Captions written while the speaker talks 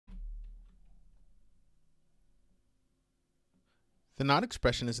The not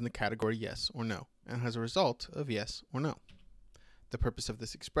expression is in the category yes or no and has a result of yes or no. The purpose of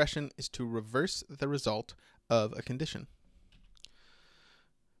this expression is to reverse the result of a condition.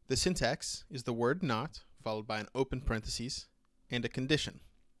 The syntax is the word not followed by an open parenthesis and a condition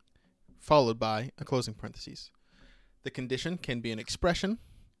followed by a closing parenthesis. The condition can be an expression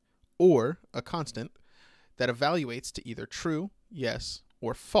or a constant that evaluates to either true, yes,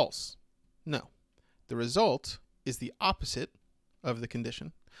 or false, no. The result is the opposite of the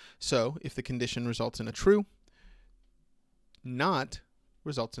condition. So if the condition results in a true, not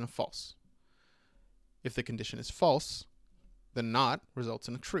results in a false. If the condition is false, the not results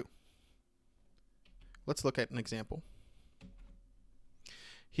in a true. Let's look at an example.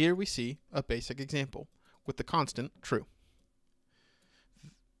 Here we see a basic example with the constant true.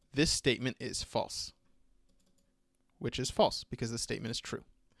 This statement is false, which is false because the statement is true.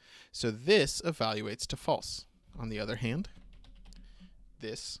 So this evaluates to false. On the other hand,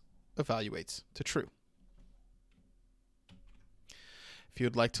 this evaluates to true. If you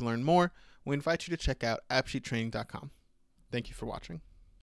would like to learn more, we invite you to check out appsheettraining.com. Thank you for watching.